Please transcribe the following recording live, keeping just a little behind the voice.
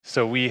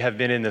So we have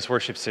been in this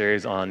worship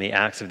series on the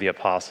Acts of the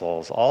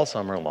Apostles all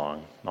summer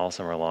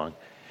long.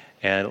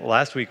 And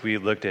last week we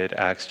looked at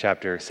Acts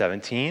chapter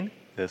 17.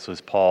 This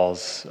was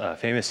Paul's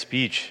famous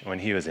speech when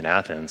he was in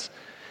Athens.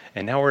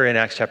 And now we're in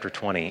Acts chapter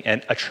 20.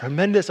 And a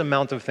tremendous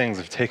amount of things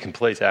have taken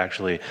place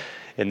actually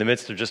in the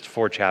midst of just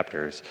 4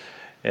 chapters.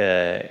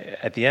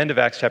 At the end of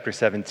Acts chapter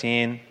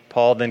 17,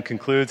 Paul then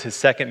concludes his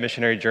second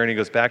missionary journey,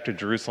 goes back to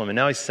Jerusalem, and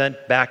now he's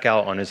sent back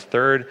out on his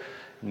third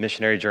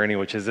missionary journey,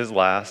 which is his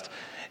last.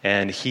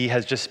 And he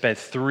has just spent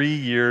 3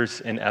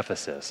 years in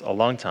Ephesus, a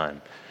long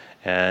time.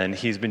 And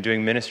he's been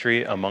doing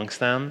ministry amongst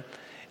them.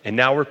 And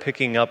now we're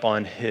picking up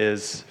on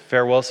his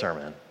farewell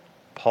sermon.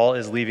 Paul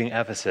is leaving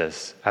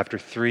Ephesus after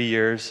 3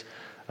 years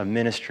of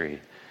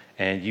ministry.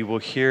 And you will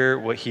hear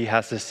what he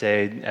has to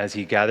say as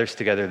he gathers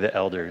together the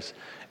elders.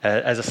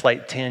 As a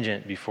slight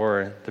tangent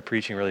before the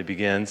preaching really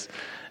begins,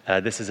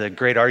 this is a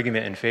great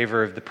argument in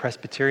favor of the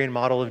Presbyterian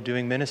model of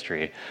doing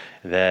ministry,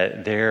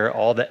 that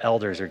all the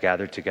elders are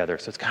gathered together.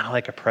 So it's kind of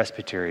like a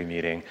Presbyterian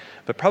meeting,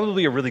 but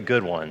probably a really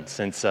good one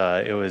since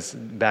it was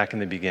back in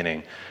the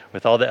beginning.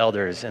 With all the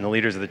elders and the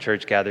leaders of the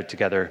church gathered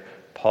together,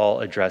 Paul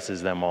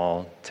addresses them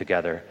all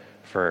together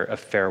for a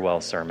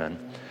farewell sermon.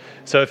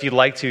 So if you'd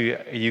like to,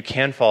 you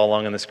can follow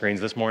along on the screens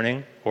this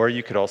morning, or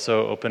you could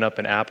also open up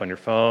an app on your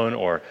phone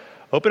or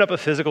open up a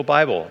physical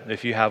Bible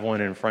if you have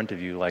one in front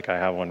of you, like I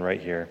have one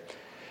right here.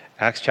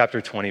 Acts chapter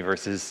 20,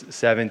 verses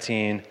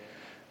 17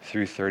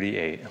 through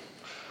 38.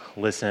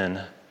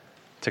 Listen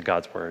to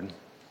God's word.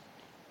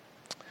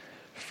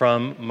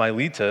 From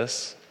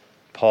Miletus,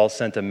 Paul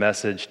sent a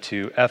message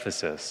to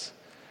Ephesus,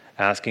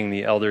 asking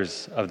the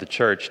elders of the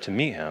church to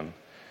meet him.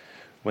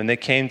 When they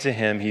came to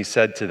him, he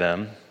said to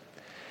them,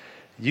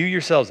 "You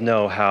yourselves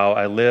know how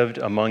I lived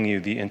among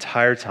you the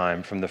entire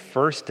time from the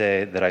first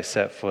day that I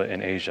set foot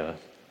in Asia,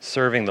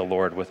 serving the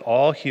Lord with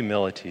all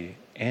humility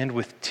and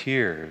with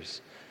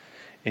tears,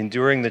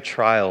 enduring the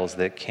trials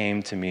that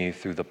came to me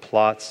through the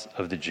plots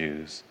of the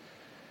Jews.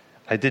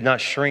 I did not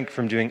shrink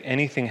from doing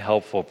anything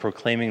helpful,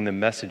 proclaiming the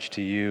message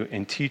to you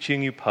and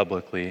teaching you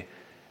publicly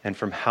and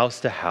from house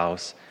to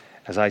house,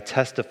 as I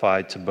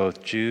testified to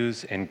both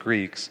Jews and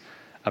Greeks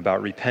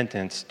about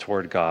repentance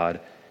toward God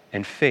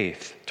and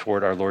faith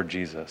toward our Lord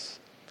Jesus.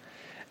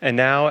 And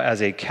now,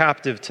 as a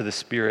captive to the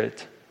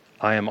Spirit,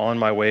 I am on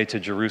my way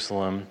to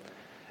Jerusalem,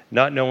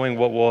 not knowing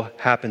what will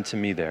happen to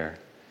me there,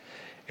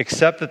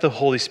 except that the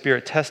Holy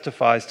Spirit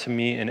testifies to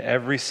me in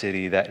every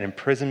city that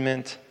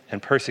imprisonment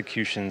and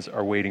persecutions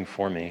are waiting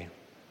for me.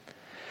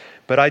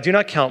 But I do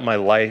not count my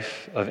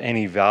life of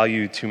any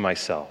value to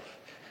myself,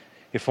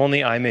 if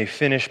only I may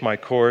finish my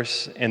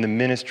course in the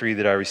ministry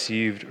that I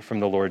received from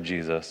the Lord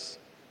Jesus,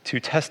 to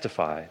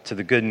testify to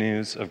the good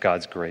news of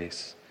God's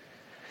grace.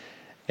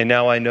 And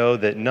now I know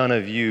that none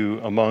of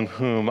you among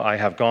whom I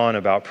have gone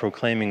about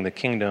proclaiming the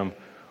kingdom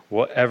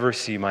will ever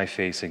see my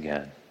face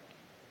again.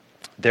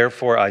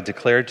 Therefore, I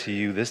declare to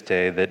you this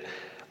day that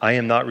I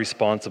am not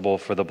responsible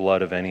for the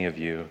blood of any of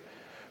you,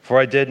 for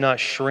I did not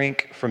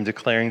shrink from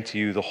declaring to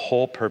you the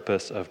whole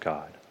purpose of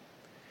God.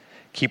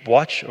 Keep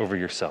watch over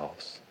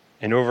yourselves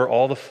and over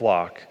all the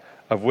flock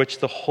of which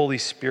the Holy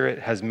Spirit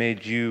has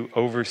made you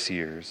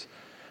overseers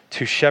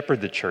to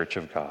shepherd the church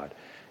of God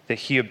that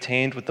he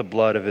obtained with the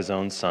blood of his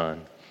own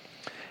Son.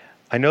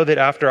 I know that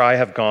after I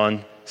have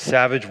gone,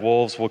 savage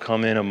wolves will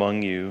come in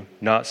among you,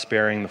 not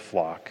sparing the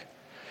flock.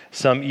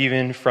 Some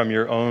even from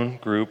your own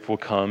group will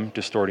come,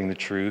 distorting the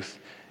truth,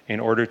 in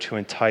order to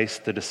entice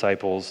the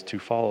disciples to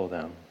follow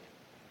them.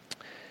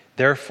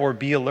 Therefore,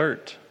 be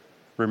alert,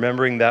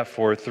 remembering that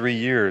for 3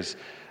 years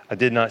I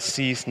did not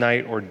cease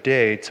night or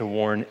day to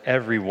warn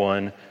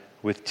everyone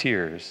with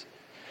tears.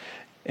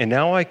 And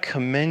now I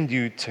commend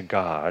you to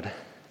God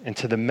and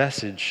to the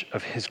message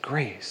of his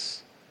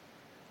grace,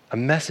 a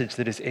message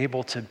that is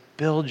able to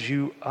build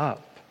you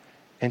up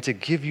and to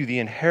give you the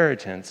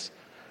inheritance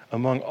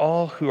among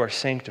all who are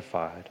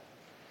sanctified.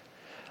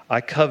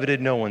 I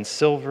coveted no one's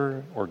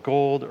silver or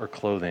gold or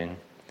clothing.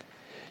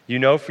 You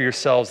know for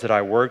yourselves that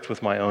I worked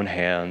with my own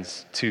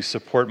hands to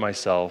support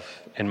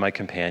myself and my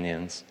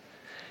companions.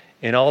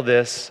 In all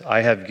this,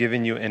 I have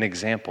given you an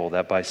example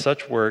that by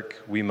such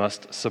work we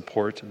must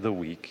support the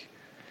weak.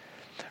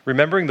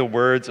 Remembering the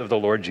words of the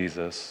Lord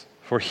Jesus,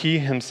 for he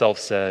himself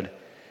said,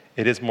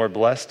 "It is more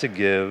blessed to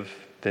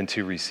give than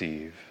to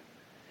receive."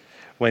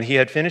 When he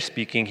had finished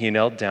speaking, he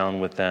knelt down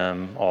with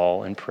them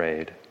all and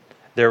prayed.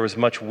 There was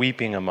much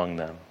weeping among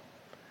them.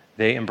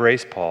 They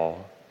embraced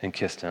Paul and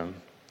kissed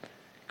him,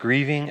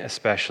 grieving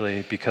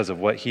especially because of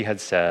what he had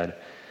said,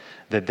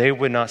 that they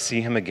would not see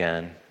him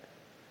again.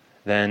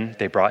 Then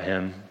they brought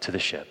him to the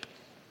ship.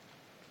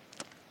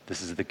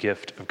 This is the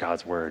gift of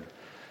God's word.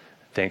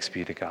 Thanks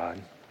be to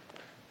God.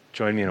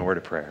 Join me in a word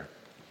of prayer.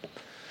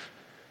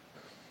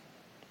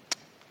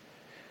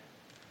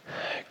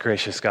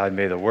 Gracious God,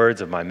 may the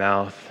words of my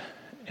mouth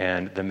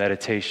and the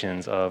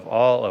meditations of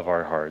all of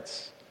our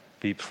hearts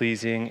be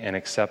pleasing and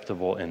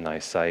acceptable in thy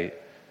sight,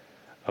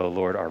 O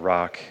Lord, our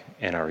rock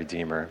and our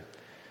Redeemer.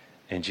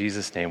 In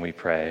Jesus' name we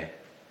pray,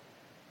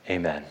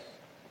 amen.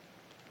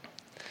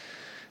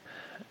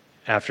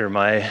 After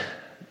my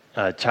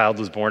a child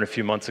was born a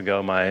few months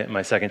ago,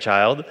 my second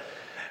child.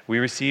 We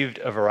received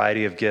a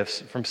variety of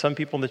gifts from some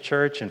people in the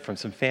church and from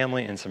some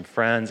family and some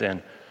friends.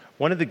 And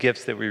one of the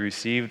gifts that we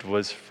received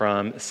was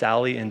from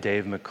Sally and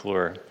Dave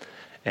McClure.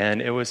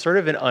 And it was sort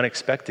of an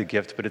unexpected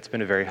gift, but it's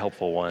been a very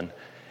helpful one.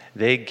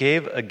 They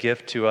gave a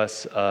gift to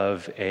us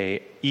of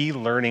a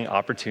e-learning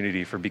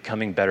opportunity for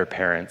becoming better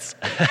parents.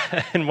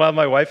 And while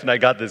my wife and I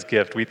got this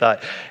gift, we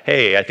thought,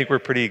 hey, I think we're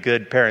pretty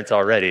good parents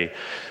already.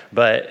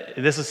 But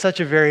this was such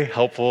a very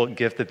helpful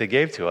gift that they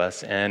gave to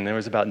us. And there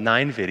was about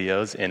 9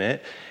 videos in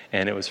it.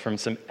 And it was from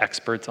some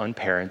experts on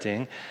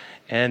parenting.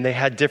 And they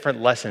had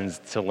different lessons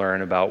to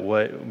learn about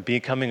what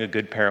becoming a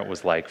good parent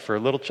was like for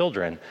little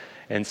children.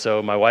 And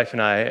so my wife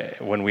and I,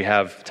 when we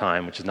have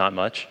time, which is not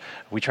much,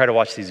 we try to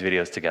watch these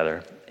videos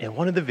together. And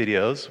one of the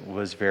videos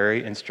was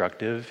very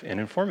instructive and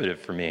informative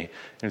for me.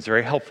 And it was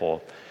very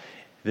helpful.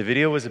 The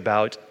video was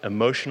about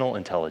emotional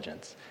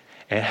intelligence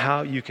and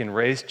how you can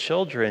raise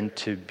children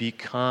to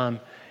become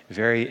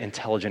very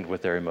intelligent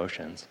with their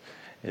emotions.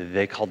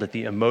 They called it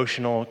the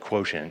emotional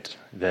quotient,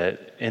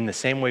 that in the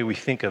same way we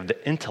think of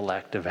the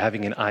intellect of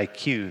having an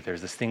IQ,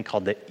 there's this thing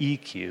called the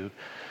EQ,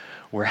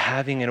 where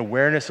having an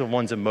awareness of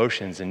one's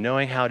emotions and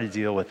knowing how to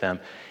deal with them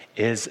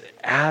is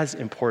as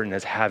important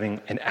as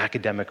having an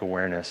academic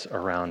awareness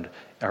around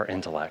our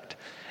intellect.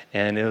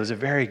 And it was a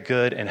very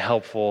good and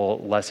helpful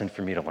lesson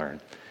for me to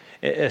learn.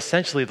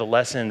 Essentially, the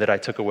lesson that I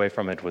took away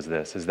from it was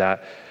this, is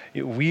that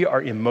we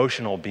are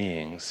emotional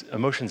beings.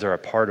 Emotions are a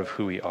part of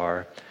who we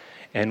are.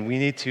 And we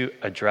need to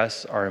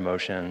address our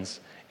emotions.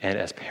 And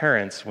as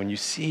parents, when you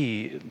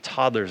see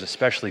toddlers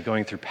especially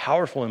going through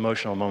powerful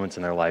emotional moments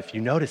in their life,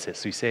 you notice it.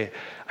 So you say,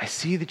 I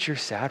see that you're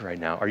sad right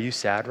now. Are you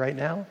sad right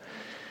now?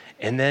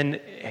 And then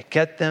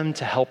get them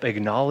to help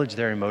acknowledge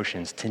their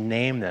emotions, to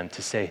name them,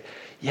 to say,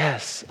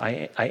 yes,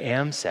 I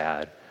am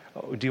sad.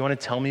 Do you want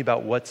to tell me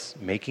about what's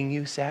making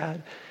you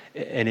sad?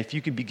 And if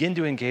you could begin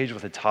to engage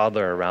with a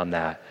toddler around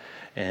that,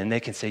 and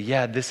they can say,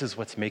 yeah, this is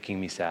what's making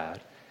me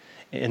sad.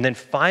 And then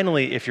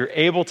finally, if you're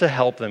able to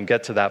help them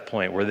get to that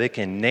point where they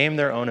can name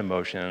their own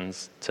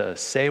emotions, to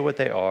say what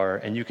they are,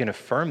 and you can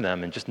affirm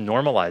them and just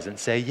normalize it and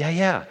say,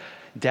 yeah,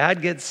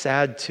 Dad gets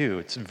sad too.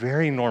 It's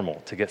very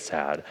normal to get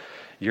sad.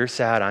 You're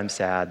sad, I'm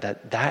sad.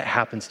 That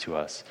happens to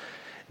us.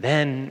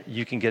 Then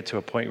you can get to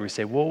a point where you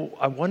say, well,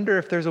 I wonder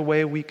if there's a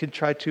way we could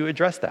try to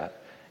address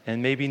that.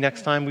 And maybe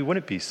next time we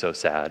wouldn't be so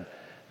sad,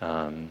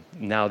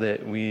 now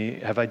that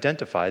we have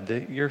identified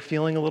that you're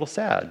feeling a little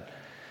sad.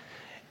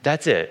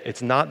 That's it.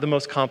 It's not the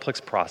most complex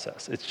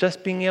process. It's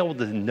just being able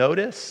to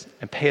notice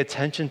and pay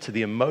attention to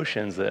the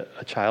emotions that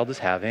a child is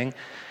having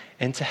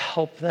and to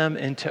help them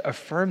and to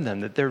affirm them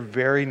that they're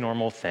very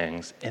normal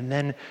things, and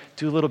then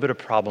do a little bit of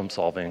problem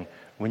solving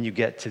when you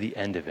get to the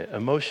end of it.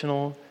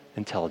 Emotional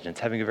intelligence,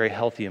 having a very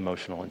healthy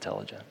emotional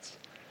intelligence.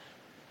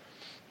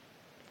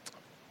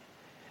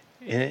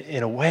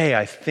 In a way,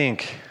 I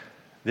think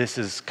this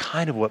is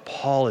kind of what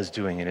Paul is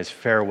doing in his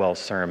farewell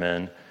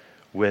sermon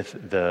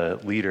with the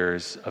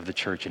leaders of the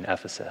church in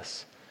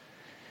Ephesus.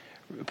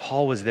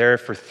 Paul was there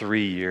for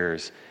 3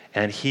 years,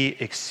 and he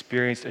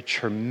experienced a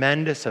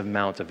tremendous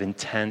amount of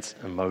intense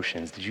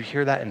emotions. Did you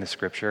hear that in the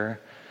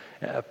scripture?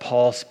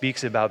 Paul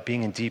speaks about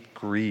being in deep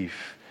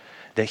grief,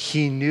 that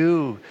he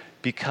knew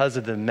because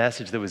of the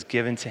message that was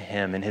given to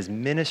him and his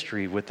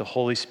ministry with the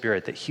Holy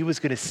Spirit, that he was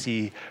going to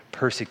see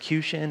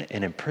persecution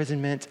and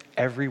imprisonment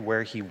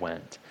everywhere he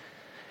went.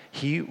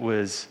 He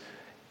was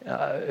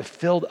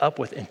filled up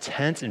with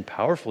intense and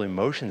powerful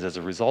emotions as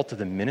a result of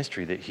the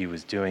ministry that he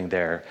was doing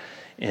there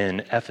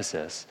in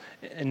Ephesus.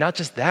 And not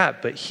just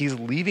that, but he's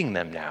leaving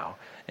them now.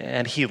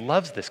 And he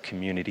loves this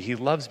community. He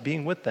loves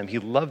being with them. He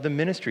loved the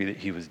ministry that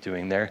he was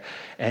doing there.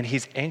 And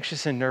he's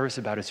anxious and nervous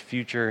about his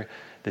future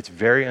that's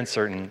very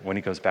uncertain when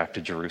he goes back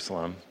to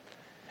Jerusalem.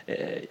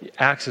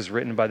 Acts is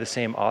written by the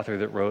same author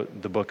that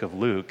wrote the book of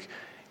Luke.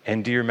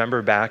 And do you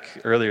remember back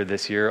earlier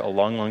this year, a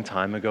long, long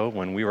time ago,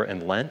 when we were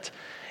in Lent,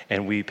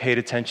 and we paid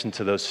attention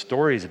to those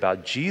stories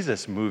about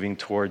Jesus moving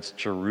towards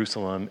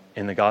Jerusalem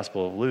in the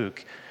Gospel of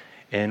Luke,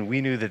 and we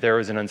knew that there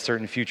was an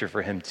uncertain future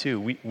for him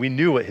too. We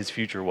knew what his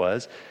future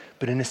was,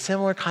 but in a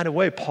similar kind of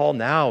way, Paul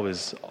now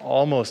is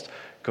almost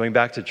going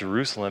back to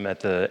Jerusalem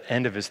at the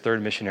end of his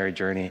 3rd missionary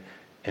journey,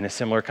 and a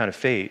similar kind of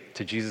fate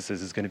to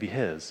Jesus's is going to be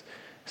his.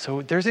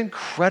 So there's an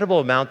incredible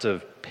amount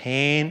of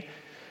pain,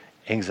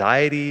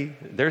 anxiety,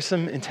 there's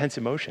some intense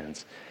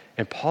emotions.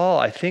 And Paul,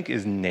 I think,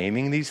 is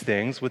naming these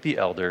things with the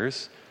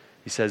elders.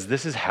 He says,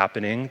 this is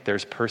happening.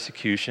 There's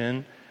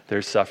persecution,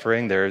 there's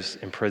suffering, there's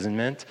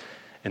imprisonment,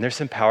 and there's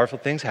some powerful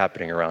things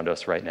happening around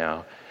us right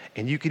now.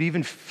 And you could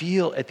even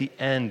feel at the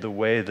end the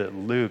way that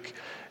Luke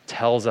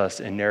tells us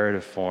in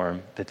narrative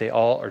form that they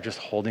all are just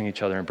holding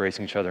each other,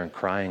 embracing each other, and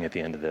crying at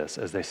the end of this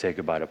as they say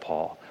goodbye to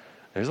Paul.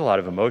 There's a lot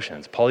of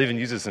emotions. Paul even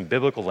uses some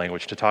biblical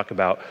language to talk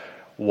about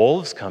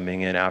wolves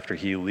coming in after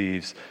he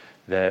leaves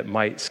that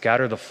might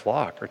scatter the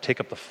flock or take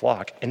up the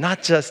flock. And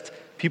not just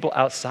people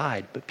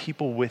outside, but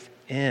people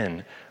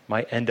within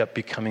might end up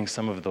becoming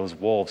some of those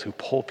wolves who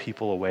pull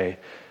people away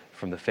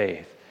from the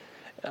faith.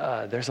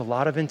 There's a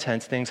lot of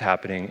intense things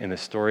happening in the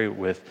story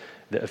with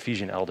the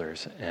Ephesian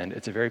elders. And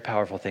it's a very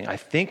powerful thing. I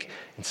think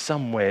in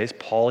some ways,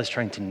 Paul is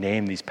trying to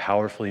name these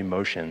powerful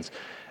emotions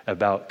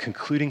about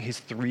concluding his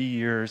 3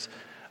 years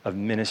of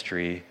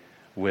ministry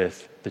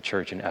with the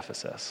church in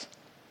Ephesus.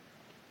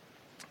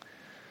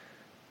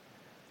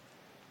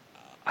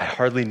 I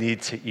hardly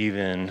need to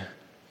even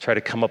try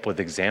to come up with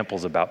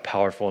examples about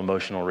powerful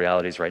emotional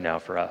realities right now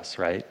for us,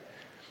 right?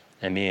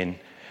 I mean,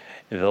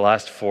 the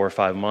last 4 or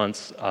 5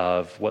 months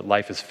of what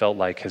life has felt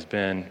like has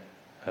been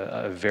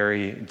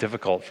very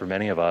difficult for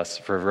many of us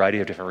for a variety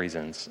of different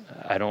reasons.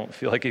 I don't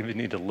feel like I even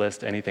need to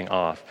list anything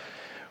off.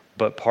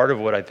 But part of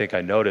what I think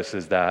I notice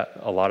is that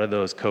a lot of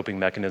those coping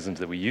mechanisms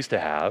that we used to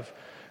have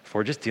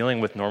for just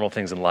dealing with normal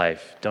things in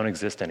life don't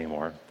exist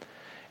anymore.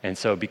 And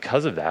so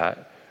because of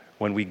that,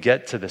 when we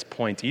get to this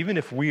point, even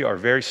if we are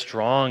very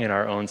strong in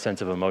our own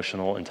sense of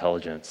emotional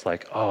intelligence,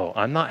 like, oh,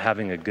 I'm not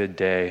having a good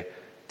day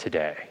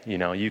today. You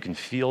know, you can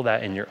feel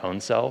that in your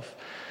own self,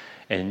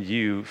 and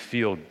you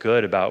feel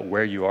good about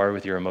where you are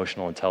with your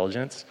emotional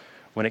intelligence.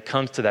 When it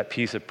comes to that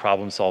piece of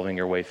problem solving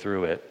your way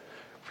through it,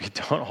 we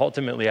don't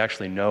ultimately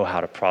actually know how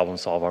to problem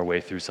solve our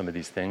way through some of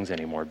these things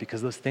anymore,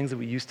 because those things that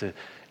we used to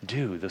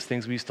do, those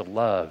things we used to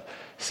love,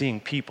 seeing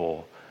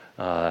people,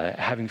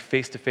 having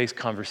face-to-face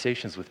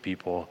conversations with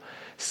people,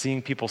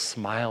 seeing people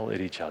smile at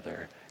each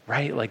other,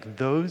 right? Like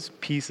those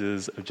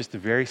pieces of just a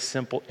very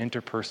simple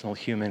interpersonal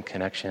human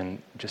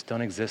connection just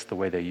don't exist the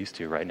way they used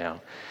to right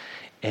now.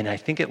 And I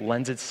think it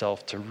lends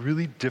itself to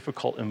really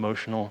difficult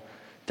emotional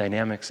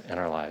dynamics in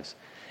our lives.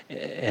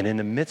 And in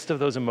the midst of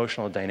those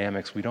emotional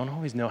dynamics, we don't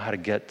always know how to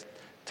get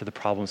to the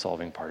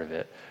problem-solving part of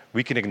it.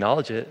 We can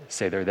acknowledge it,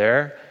 say they're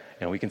there,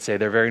 and we can say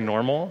they're very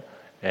normal,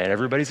 and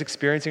everybody's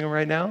experiencing them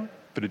right now,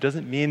 but it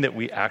doesn't mean that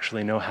we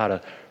actually know how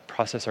to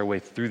process our way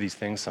through these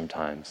things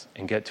sometimes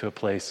and get to a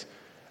place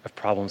of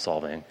problem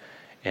solving.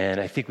 And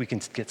I think we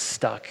can get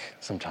stuck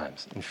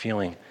sometimes in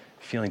feeling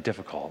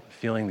difficult,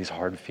 feeling these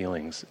hard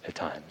feelings at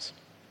times.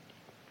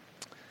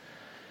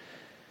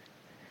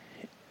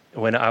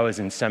 When I was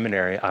in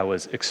seminary, I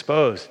was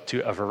exposed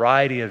to a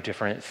variety of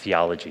different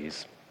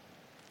theologies,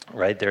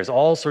 right? There's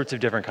all sorts of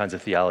different kinds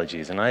of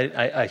theologies. And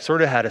I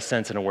sort of had a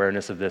sense and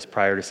awareness of this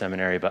prior to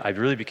seminary, but I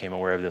really became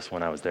aware of this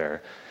when I was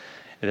there.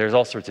 There's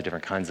all sorts of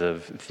different kinds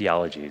of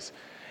theologies.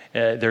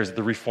 There's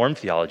the Reformed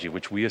theology,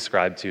 which we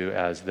ascribe to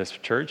as this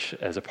church,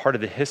 as a part of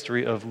the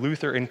history of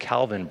Luther and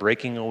Calvin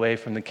breaking away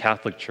from the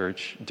Catholic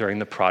Church during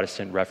the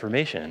Protestant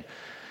Reformation.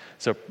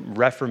 So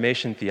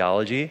Reformation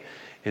theology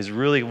is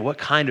really what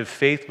kind of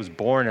faith was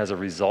born as a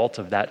result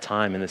of that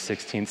time in the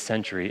 16th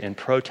century in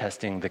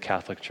protesting the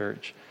Catholic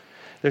Church.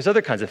 There's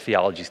other kinds of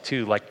theologies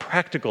too, like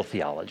practical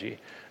theology.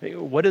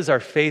 What does our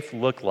faith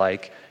look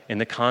like in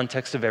the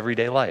context of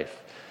everyday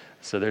life?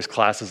 So there's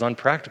classes on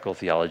practical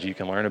theology. You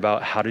can learn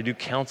about how to do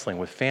counseling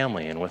with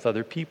family and with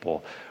other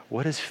people.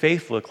 What does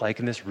faith look like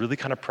in this really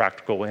kind of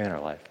practical way in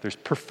our life? There's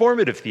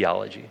performative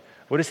theology.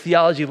 What does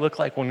theology look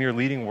like when you're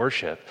leading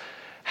worship?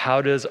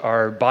 How does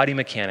our body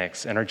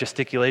mechanics and our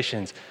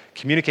gesticulations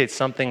communicate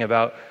something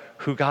about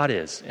who God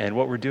is and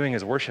what we're doing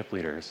as worship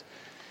leaders?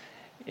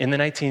 In the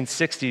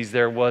 1960s,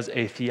 there was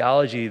a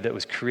theology that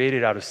was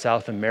created out of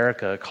South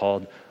America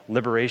called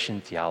liberation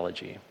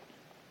theology.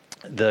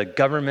 The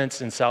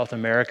governments in South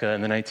America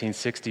in the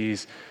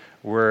 1960s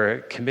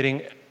were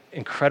committing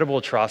incredible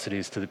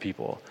atrocities to the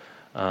people.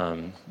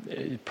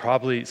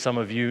 Probably some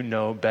of you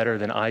know better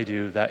than I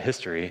do that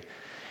history.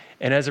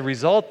 And as a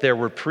result, there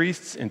were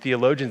priests and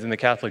theologians in the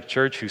Catholic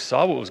Church who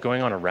saw what was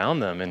going on around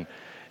them, and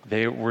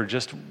they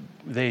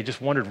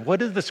just wondered,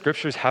 what do the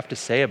scriptures have to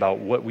say about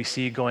what we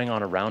see going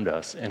on around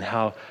us and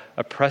how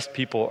oppressed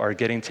people are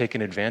getting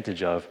taken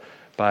advantage of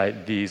by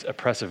these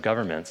oppressive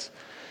governments?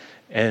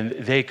 And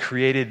they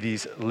created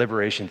these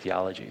liberation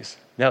theologies.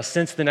 Now,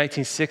 since the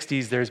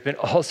 1960s, there's been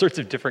all sorts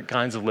of different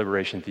kinds of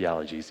liberation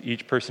theologies.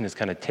 Each person has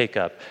kind of take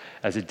up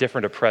as a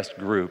different oppressed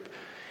group.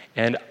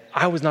 And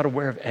I was not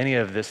aware of any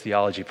of this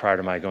theology prior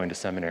to my going to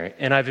seminary.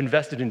 And I've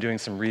invested in doing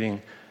some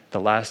reading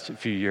the last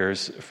few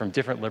years from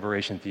different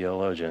liberation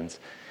theologians.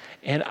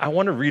 And I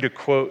want to read a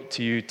quote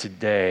to you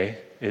today.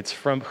 It's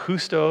from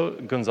Justo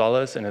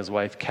Gonzalez and his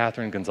wife,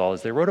 Catherine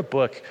Gonzalez. They wrote a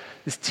book,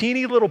 this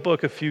teeny little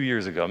book a few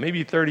years ago,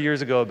 maybe 30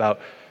 years ago, about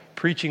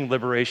preaching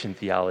liberation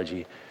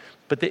theology.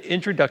 But the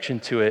introduction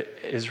to it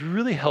is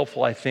really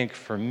helpful, I think,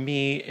 for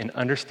me in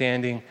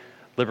understanding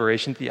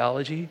liberation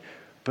theology,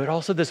 but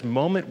also this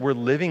moment we're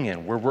living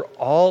in where we're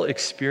all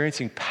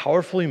experiencing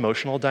powerful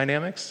emotional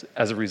dynamics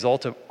as a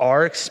result of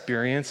our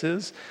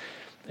experiences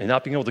and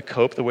not being able to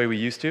cope the way we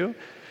used to,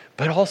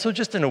 but also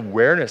just an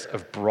awareness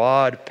of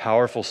broad,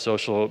 powerful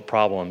social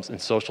problems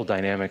and social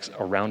dynamics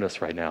around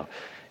us right now.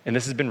 And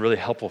this has been really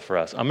helpful for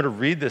us. I'm going to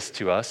read this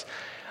to us.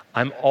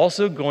 I'm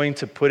also going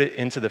to put it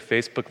into the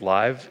Facebook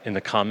Live in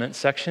the comment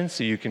section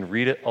so you can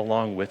read it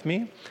along with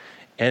me.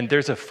 And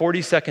there's a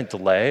 40-second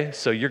delay,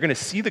 so you're going to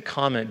see the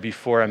comment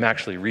before I'm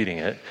actually reading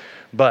it,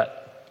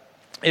 but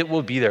it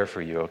will be there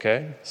for you,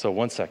 okay? So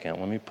 1 second,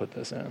 let me put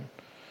this in.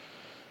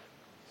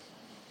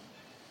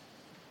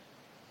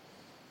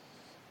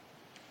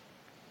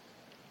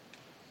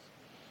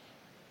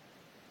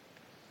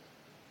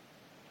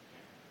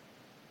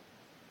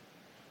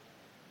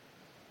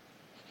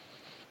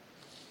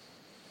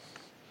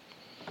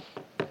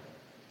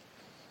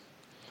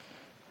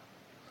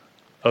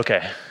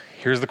 Okay,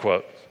 here's the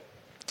quote.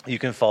 You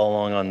can follow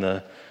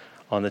along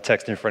on the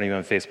text in front of you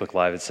on Facebook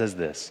Live. It says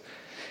this: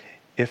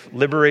 if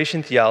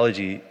liberation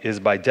theology is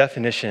by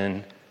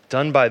definition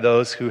done by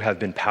those who have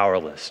been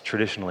powerless,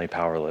 traditionally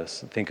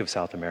powerless, think of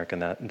South America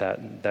in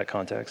that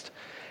context,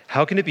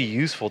 how can it be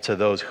useful to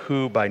those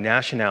who, by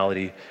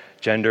nationality,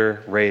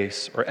 gender,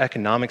 race, or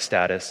economic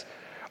status,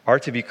 are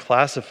to be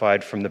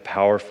classified from the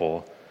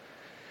powerful?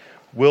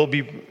 Will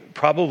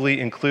probably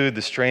include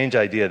the strange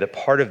idea that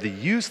part of the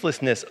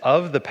uselessness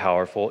of the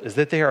powerful is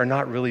that they are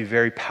not really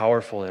very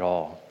powerful at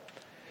all.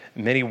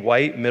 Many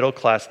white,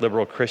 middle-class,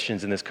 liberal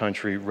Christians in this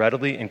country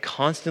readily and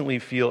constantly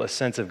feel a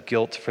sense of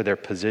guilt for their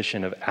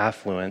position of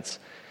affluence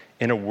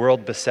in a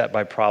world beset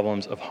by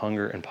problems of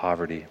hunger and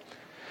poverty.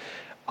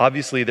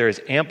 Obviously, there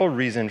is ample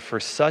reason for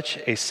such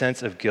a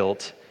sense of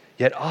guilt,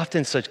 yet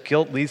often such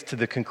guilt leads to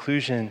the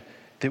conclusion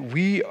that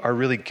we are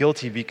really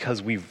guilty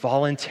because we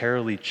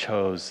voluntarily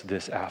chose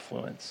this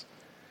affluence.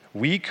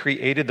 We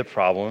created the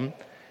problem,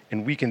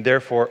 and we can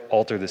therefore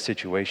alter the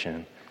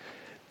situation.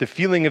 The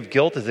feeling of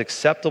guilt is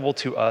acceptable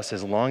to us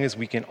as long as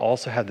we can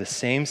also have the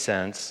same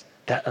sense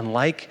that,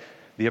 unlike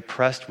the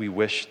oppressed we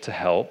wish to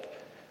help,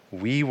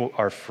 we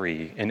are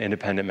free and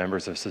independent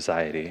members of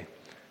society.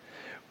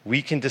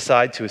 We can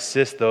decide to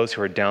assist those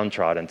who are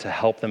downtrodden, to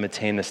help them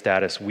attain the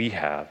status we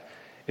have.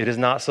 It is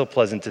not so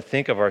pleasant to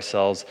think of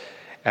ourselves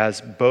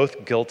as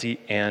both guilty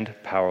and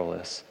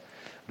powerless.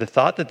 The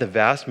thought that the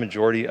vast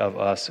majority of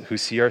us who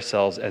see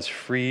ourselves as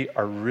free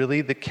are really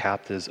the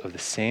captives of the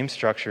same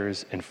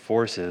structures and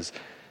forces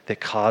that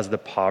cause the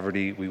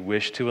poverty we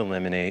wish to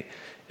eliminate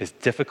is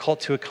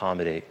difficult to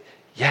accommodate.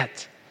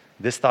 Yet,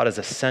 this thought is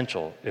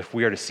essential if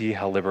we are to see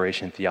how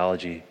liberation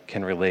theology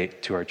can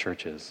relate to our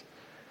churches.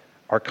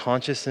 Our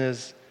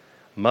consciousness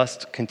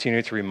must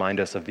continue to remind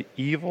us of the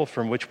evil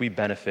from which we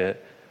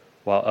benefit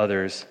while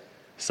others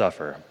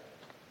suffer.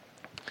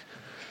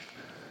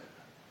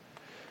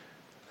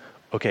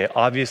 Okay,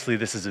 obviously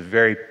this is a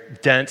very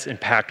dense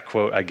and packed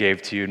quote I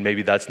gave to you, and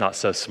maybe that's not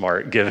so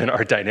smart given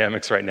our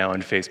dynamics right now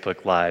on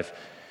Facebook Live.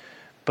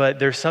 But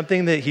there's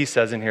something that he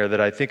says in here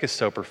that I think is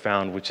so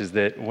profound, which is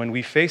that when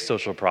we face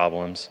social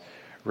problems,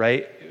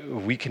 right,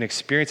 we can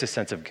experience a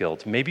sense of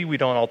guilt. Maybe we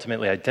don't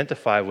ultimately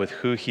identify with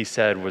who he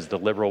said was the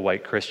liberal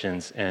white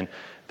Christians and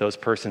those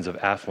persons of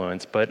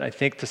affluence, but I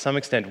think to some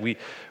extent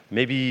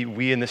maybe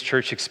we in this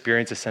church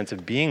experience a sense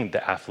of being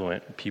the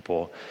affluent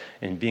people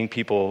and being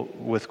people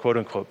with quote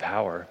unquote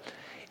power.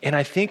 And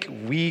I think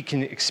we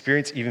can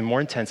experience even more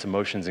intense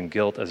emotions and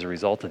guilt as a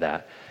result of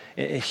that.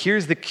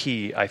 Here's the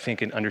key, I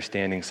think, in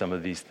understanding some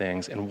of these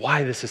things and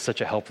why this is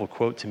such a helpful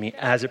quote to me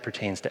as it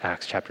pertains to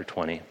Acts chapter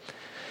 20.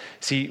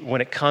 See,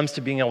 when it comes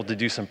to being able to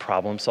do some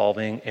problem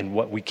solving and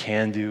what we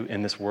can do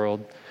in this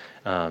world,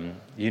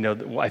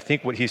 I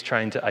think what he's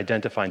trying to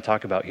identify and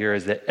talk about here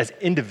is that as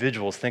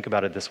individuals, think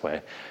about it this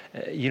way.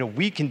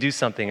 We can do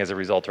something as a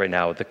result right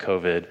now with the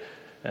COVID,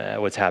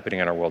 what's happening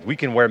in our world. We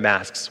can wear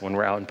masks when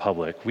we're out in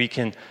public. We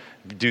can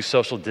do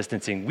social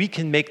distancing. We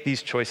can make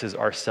these choices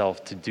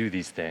ourselves to do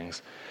these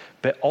things.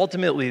 But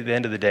ultimately, at the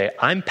end of the day,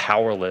 I'm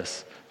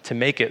powerless to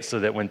make it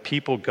so that when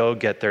people go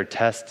get their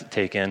tests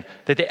taken,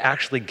 that they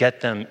actually get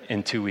them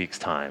in 2 weeks'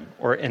 time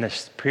or in a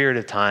period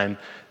of time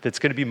that's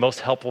going to be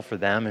most helpful for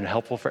them and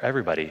helpful for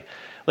everybody.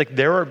 Like,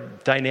 there are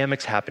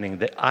dynamics happening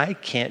that I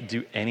can't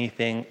do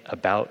anything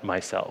about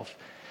myself.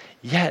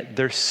 Yet,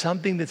 there's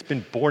something that's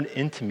been born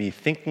into me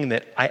thinking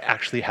that I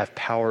actually have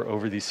power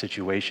over these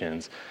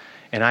situations.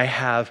 And I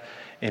have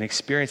an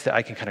experience that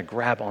I can kind of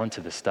grab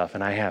onto this stuff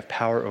and I have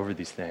power over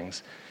these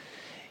things.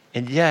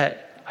 And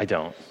yet, I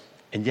don't.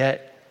 And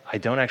yet, I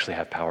don't actually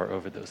have power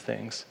over those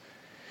things.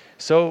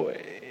 So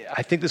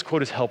I think this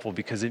quote is helpful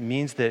because it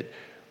means that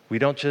we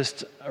don't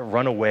just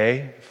run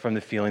away from the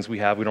feelings we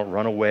have. We don't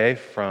run away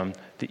from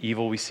the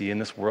evil we see in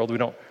this world. We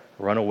don't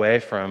run away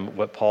from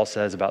what Paul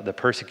says about the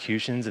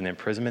persecutions and the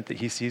imprisonment that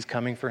he sees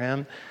coming for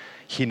him.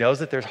 He knows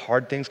that there's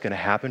hard things going to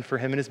happen for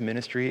him in his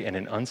ministry and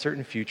an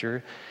uncertain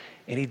future,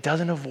 and he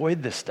doesn't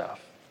avoid this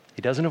stuff.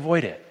 He doesn't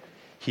avoid it.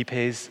 He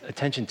pays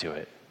attention to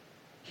it.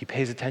 He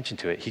pays attention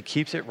to it. He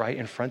keeps it right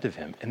in front of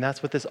him. And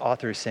that's what this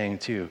author is saying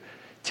too,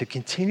 to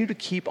continue to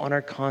keep on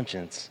our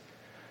conscience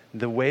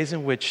the ways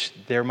in which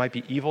there might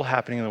be evil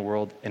happening in the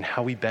world and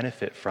how we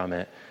benefit from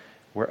it,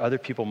 where other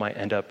people might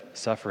end up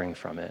suffering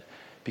from it.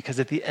 Because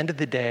at the end of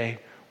the day,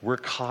 we're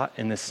caught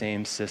in the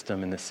same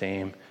system, in the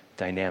same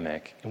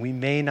dynamic. And we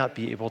may not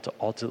be able to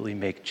ultimately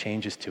make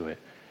changes to it,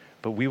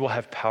 but we will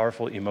have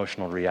powerful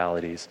emotional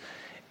realities.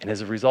 And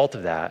as a result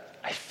of that,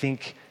 I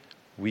think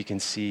we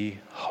can see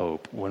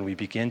hope when we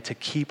begin to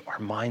keep our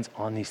minds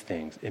on these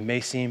things. It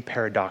may seem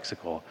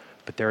paradoxical,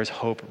 but there is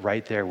hope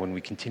right there when we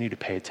continue to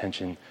pay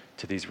attention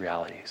to these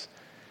realities.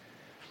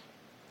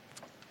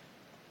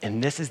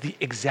 And this is the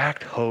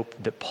exact hope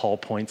that Paul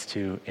points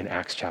to in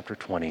Acts chapter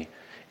 20.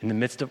 In the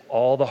midst of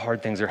all the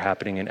hard things that are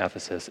happening in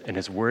Ephesus, and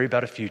his worry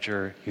about a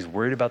future, he's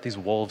worried about these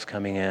wolves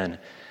coming in,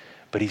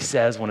 but he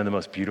says one of the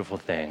most beautiful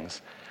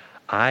things: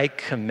 I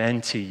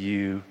commend to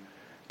you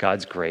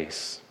God's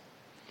grace.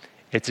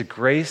 It's a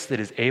grace that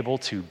is able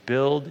to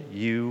build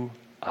you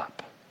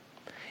up.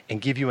 and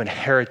give you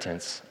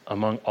inheritance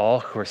among all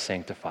who are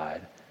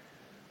sanctified.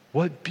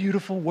 What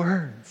beautiful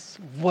words.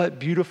 What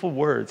beautiful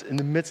words. In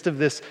the midst of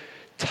this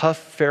tough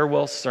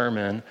farewell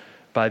sermon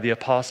by the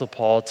Apostle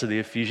Paul to the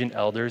Ephesian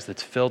elders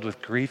that's filled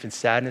with grief and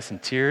sadness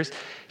and tears,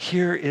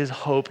 here is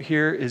hope.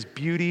 Here is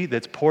beauty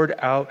that's poured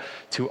out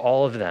to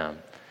all of them.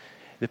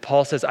 That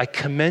Paul says, I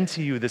commend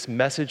to you this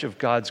message of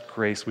God's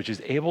grace, which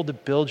is able to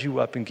build you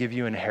up and give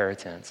you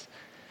inheritance.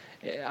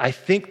 I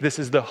think this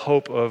is the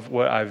hope of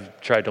what I've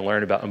tried to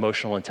learn about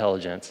emotional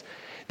intelligence,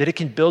 that it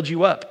can build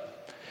you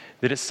up.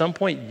 That at some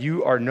point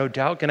you are no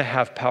doubt going to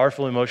have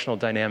powerful emotional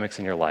dynamics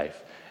in your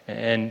life.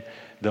 And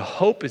the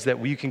hope is that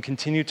we can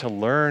continue to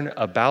learn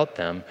about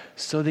them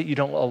so that you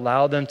don't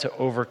allow them to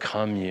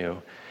overcome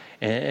you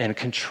and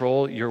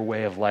control your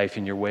way of life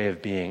and your way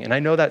of being. And I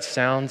know that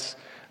sounds,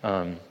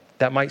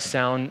 that might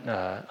sound,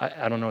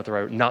 I don't know what the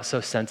right word, not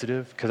so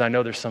sensitive, because I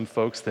know there's some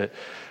folks that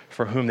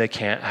for whom they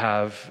can't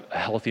have a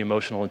healthy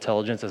emotional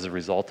intelligence as a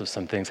result of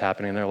some things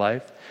happening in their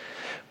life.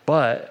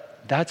 But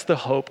that's the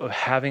hope of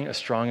having a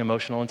strong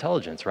emotional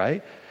intelligence,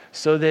 right?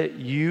 So that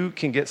you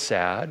can get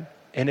sad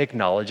and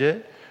acknowledge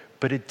it,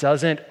 but it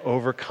doesn't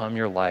overcome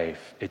your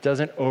life. It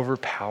doesn't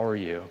overpower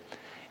you.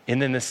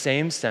 And in the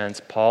same sense,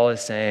 Paul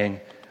is saying,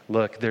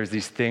 look, there's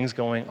these things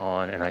going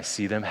on and I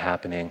see them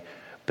happening,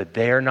 but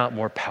they are not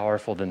more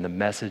powerful than the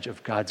message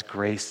of God's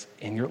grace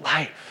in your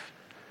life.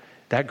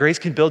 That grace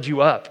can build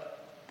you up.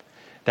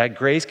 That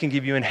grace can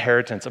give you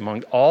inheritance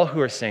among all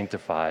who are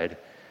sanctified.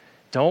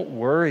 Don't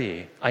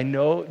worry. I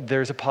know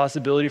there's a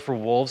possibility for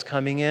wolves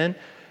coming in.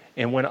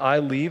 And when I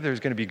leave, there's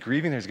going to be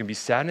grieving. There's going to be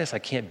sadness. I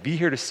can't be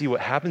here to see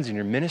what happens in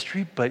your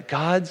ministry, but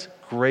God's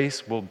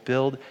grace will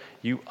build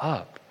you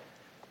up.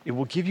 It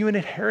will give you an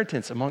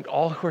inheritance among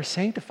all who are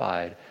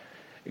sanctified.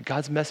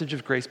 God's message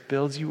of grace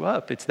builds you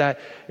up. It's that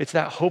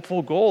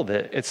hopeful goal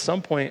that at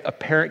some point a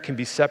parent can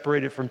be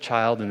separated from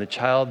child and the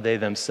child, they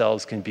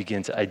themselves can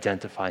begin to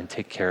identify and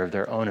take care of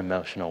their own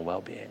emotional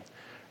well-being,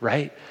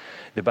 right?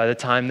 That by the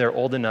time they're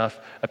old enough,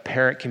 a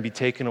parent can be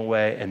taken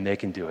away and they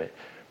can do it.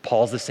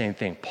 Paul's the same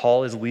thing.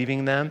 Paul is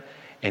leaving them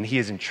and he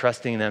is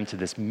entrusting them to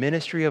this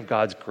ministry of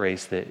God's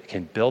grace that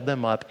can build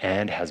them up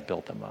and has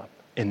built them up.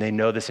 And they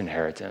know this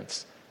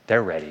inheritance.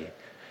 They're ready.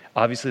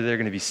 Obviously, they're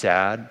going to be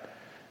sad.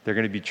 They're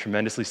going to be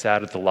tremendously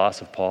sad at the loss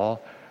of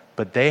Paul,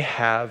 but they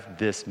have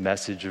this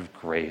message of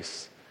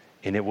grace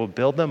and it will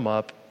build them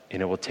up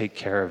and it will take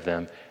care of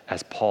them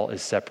as Paul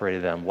has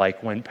separated them.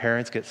 Like when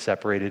parents get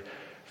separated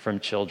from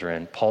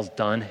children, Paul's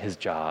done his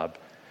job.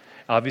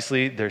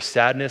 Obviously, there's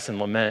sadness and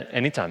lament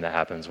anytime that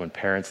happens, when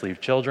parents leave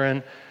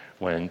children,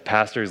 when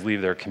pastors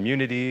leave their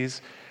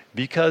communities,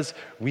 because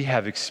we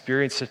have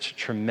experienced such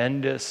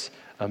tremendous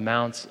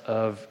amounts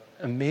of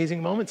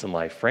amazing moments in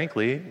life,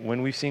 frankly,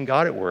 when we've seen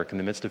God at work in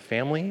the midst of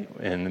family,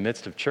 in the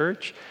midst of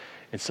church.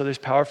 And so there's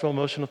powerful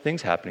emotional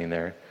things happening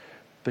there.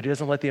 But he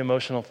doesn't let the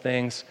emotional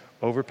things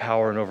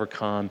overpower and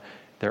overcome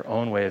their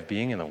own way of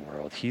being in the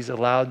world. He's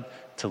allowed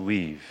to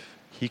leave.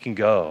 He can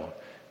go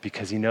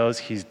because he knows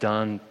he's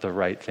done the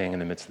right thing in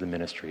the midst of the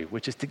ministry,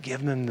 which is to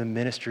give them the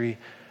ministry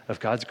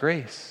of God's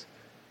grace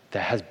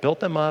that has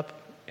built them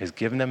up, has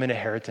given them an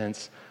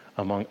inheritance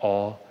among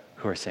all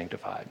who are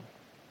sanctified.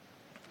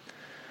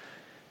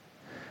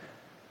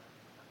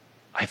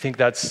 I think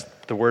that's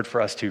the word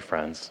for us too,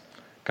 friends.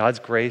 God's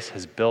grace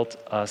has built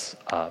us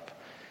up.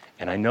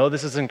 And I know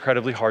this is an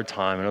incredibly hard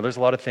time. I know there's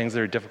a lot of things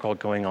that are difficult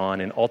going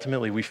on. And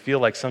ultimately, we feel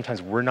like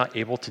sometimes we're not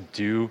able to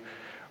do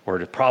or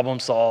to problem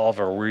solve,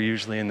 or we're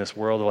usually in this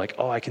world of like,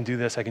 oh, I can do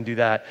this, I can do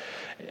that.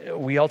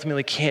 We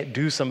ultimately can't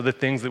do some of the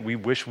things that we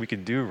wish we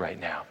could do right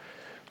now.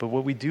 But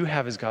what we do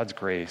have is God's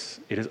grace.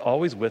 It is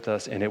always with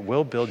us, and it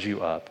will build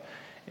you up.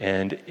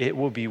 And it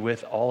will be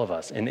with all of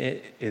us. And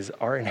it is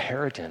our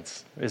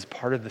inheritance, is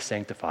part of the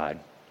sanctified.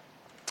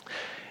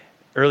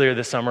 Earlier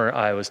this summer,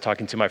 I was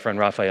talking to my friend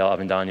Rafael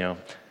Avendano,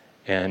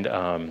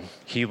 and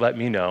he let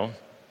me know,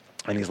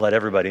 and he's let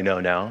everybody know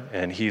now,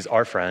 and he's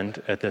our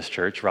friend at this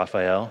church,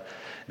 Rafael,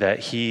 that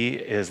he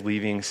is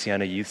leaving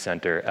Siena Youth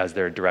Center as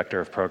their director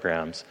of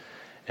programs.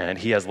 And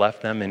he has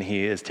left them, and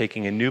he is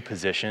taking a new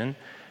position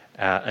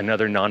at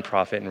another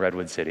nonprofit in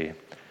Redwood City.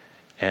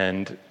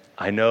 And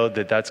I know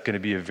that that's going to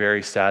be a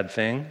very sad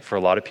thing for a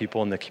lot of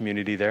people in the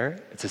community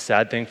there. It's a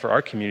sad thing for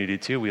our community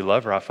too. We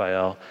love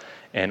Rafael,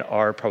 and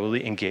our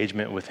probably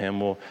engagement with him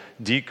will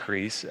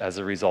decrease as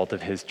a result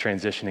of his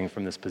transitioning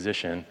from this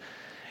position.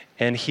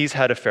 And he's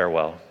had a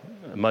farewell,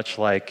 much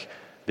like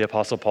the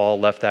Apostle Paul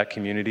left that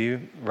community.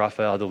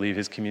 Rafael had to leave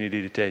his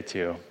community today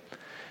too.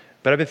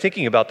 But I've been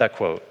thinking about that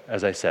quote,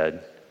 as I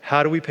said.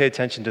 How do we pay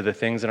attention to the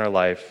things in our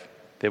life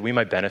that we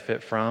might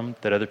benefit from,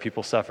 that other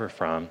people suffer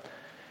from?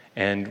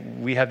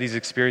 And we have these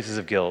experiences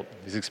of guilt,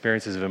 these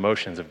experiences of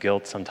emotions of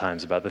guilt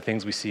sometimes about the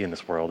things we see in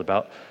this world,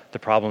 about the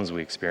problems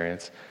we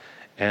experience.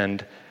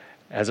 And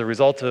as a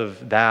result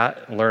of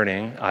that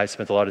learning, I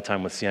spent a lot of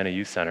time with Siena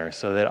Youth Center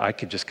so that I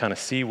could just kind of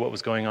see what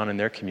was going on in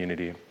their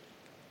community.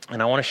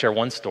 And I want to share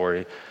one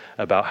story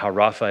about how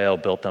Rafael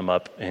built them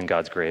up in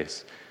God's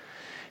grace.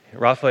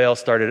 Rafael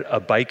started a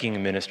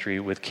biking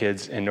ministry with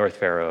kids in North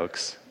Fair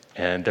Oaks.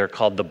 and they're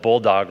called the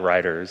Bulldog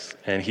Riders.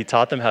 And he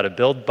taught them how to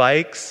build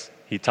bikes,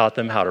 he taught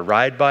them how to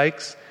ride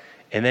bikes,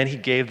 and then he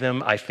gave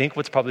them, I think,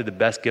 what's probably the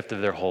best gift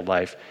of their whole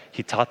life.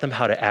 He taught them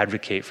how to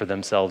advocate for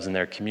themselves in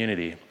their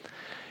community.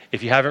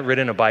 If you haven't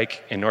ridden a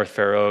bike in North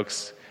Fair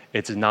Oaks,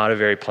 it's not a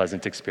very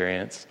pleasant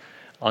experience.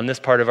 On this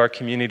part of our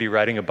community,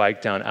 riding a bike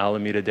down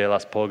Alameda de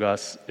las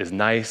Pulgas is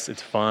nice,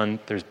 it's fun,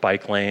 there's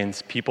bike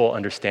lanes. People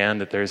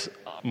understand that there's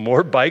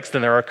more bikes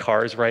than there are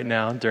cars right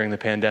now during the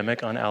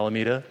pandemic on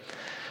Alameda,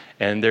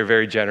 and they're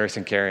very generous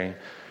and caring.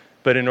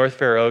 But in North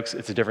Fair Oaks,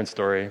 it's a different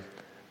story.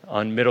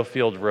 On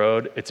Middlefield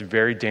Road, it's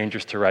very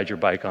dangerous to ride your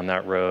bike on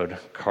that road.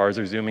 Cars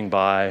are zooming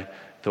by.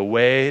 The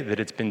way that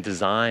it's been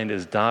designed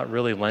does not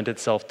really lend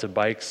itself to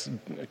bikes.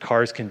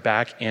 Cars can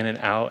back in and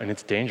out, and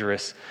it's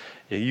dangerous.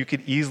 You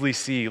could easily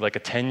see like a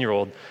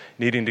 10-year-old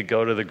needing to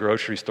go to the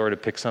grocery store to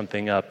pick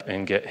something up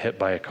and get hit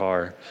by a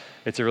car.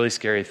 It's a really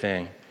scary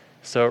thing.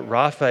 So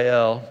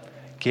Raphael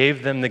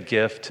gave them the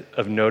gift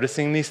of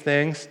noticing these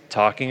things,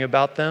 talking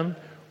about them,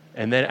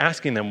 and then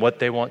asking them what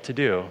they want to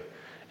do.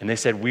 And they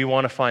said, we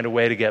want to find a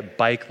way to get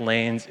bike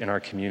lanes in our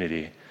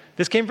community.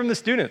 This came from the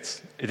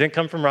students. It didn't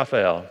come from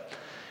Raphael.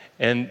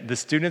 And the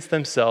students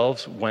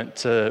themselves went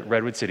to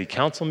Redwood City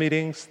Council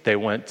meetings, they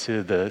went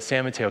to the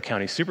San Mateo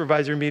County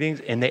Supervisor meetings,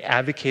 and they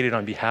advocated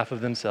on behalf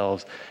of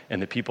themselves and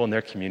the people in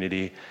their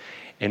community.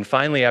 And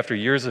finally, after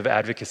years of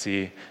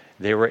advocacy,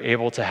 they were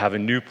able to have a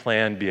new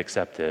plan be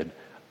accepted.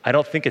 I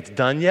don't think it's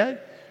done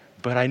yet,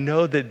 but I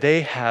know that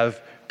they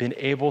have been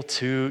able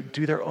to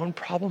do their own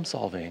problem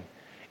solving.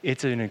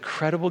 It's an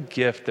incredible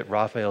gift that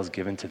Raphael has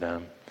given to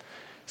them.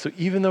 So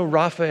even though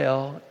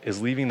Raphael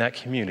is leaving that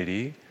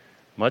community,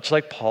 much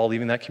like Paul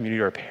leaving that community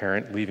or a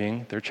parent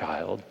leaving their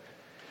child,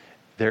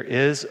 there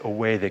is a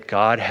way that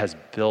God has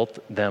built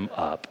them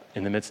up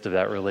in the midst of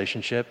that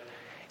relationship.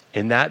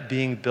 And that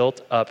being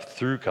built up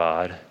through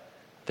God,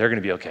 they're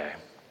going to be okay.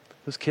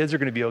 Those kids are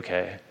going to be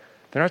okay.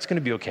 They're not just going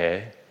to be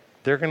okay.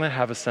 They're going to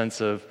have a sense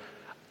of,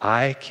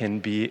 I can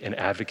be an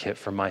advocate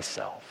for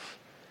myself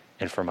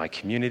and for my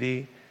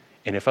community.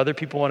 And if other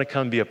people want to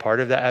come be a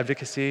part of that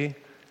advocacy,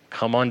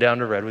 come on down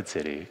to Redwood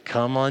City.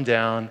 Come on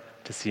down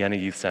to Sienna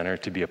Youth Center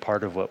to be a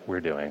part of what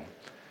we're doing.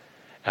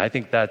 And I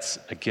think that's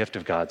a gift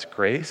of God's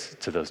grace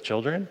to those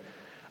children.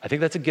 I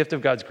think that's a gift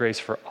of God's grace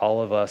for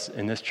all of us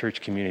in this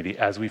church community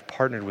as we've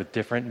partnered with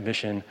different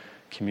mission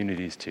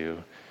communities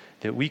too,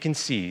 that we can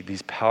see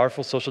these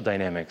powerful social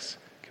dynamics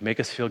can make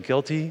us feel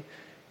guilty,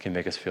 can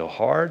make us feel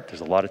hard.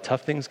 There's a lot of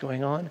tough things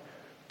going on,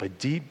 but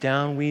deep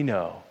down we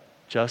know,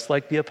 just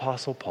like the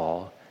Apostle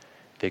Paul,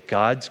 that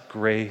God's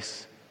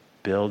grace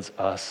builds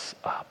us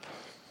up.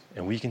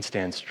 And we can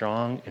stand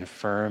strong and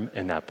firm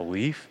in that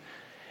belief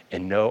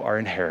and know our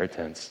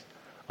inheritance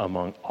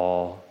among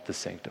all the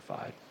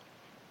sanctified.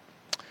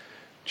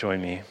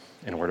 Join me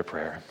in a word of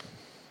prayer.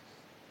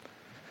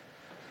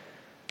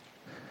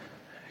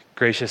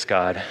 Gracious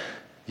God,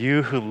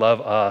 you who love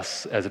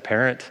us as a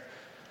parent,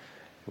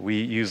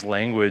 we use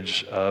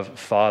language of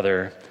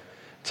Father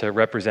to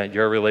represent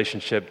your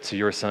relationship to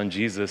your Son,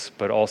 Jesus,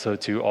 but also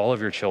to all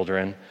of your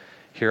children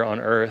here on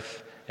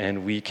earth,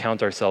 and we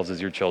count ourselves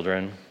as your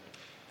children.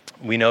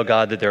 We know,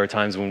 God, that there are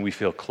times when we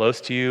feel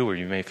close to you or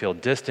you may feel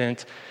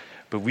distant,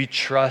 but we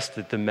trust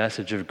that the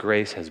message of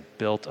grace has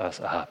built us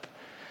up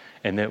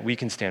and that we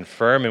can stand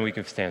firm and we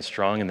can stand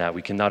strong in that.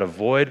 We cannot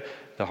avoid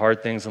the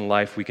hard things in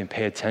life. We can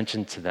pay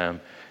attention to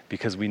them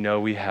because we know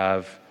we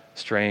have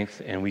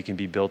strength and we can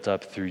be built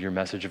up through your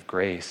message of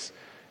grace,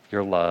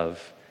 your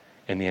love,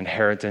 and the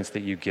inheritance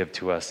that you give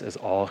to us as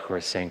all who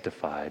are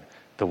sanctified,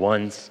 the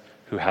ones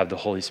who have the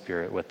Holy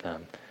Spirit with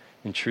them.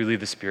 And truly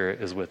the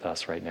Spirit is with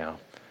us right now.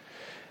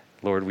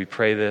 Lord, we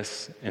pray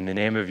this in the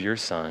name of your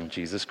Son,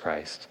 Jesus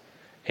Christ.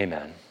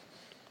 Amen.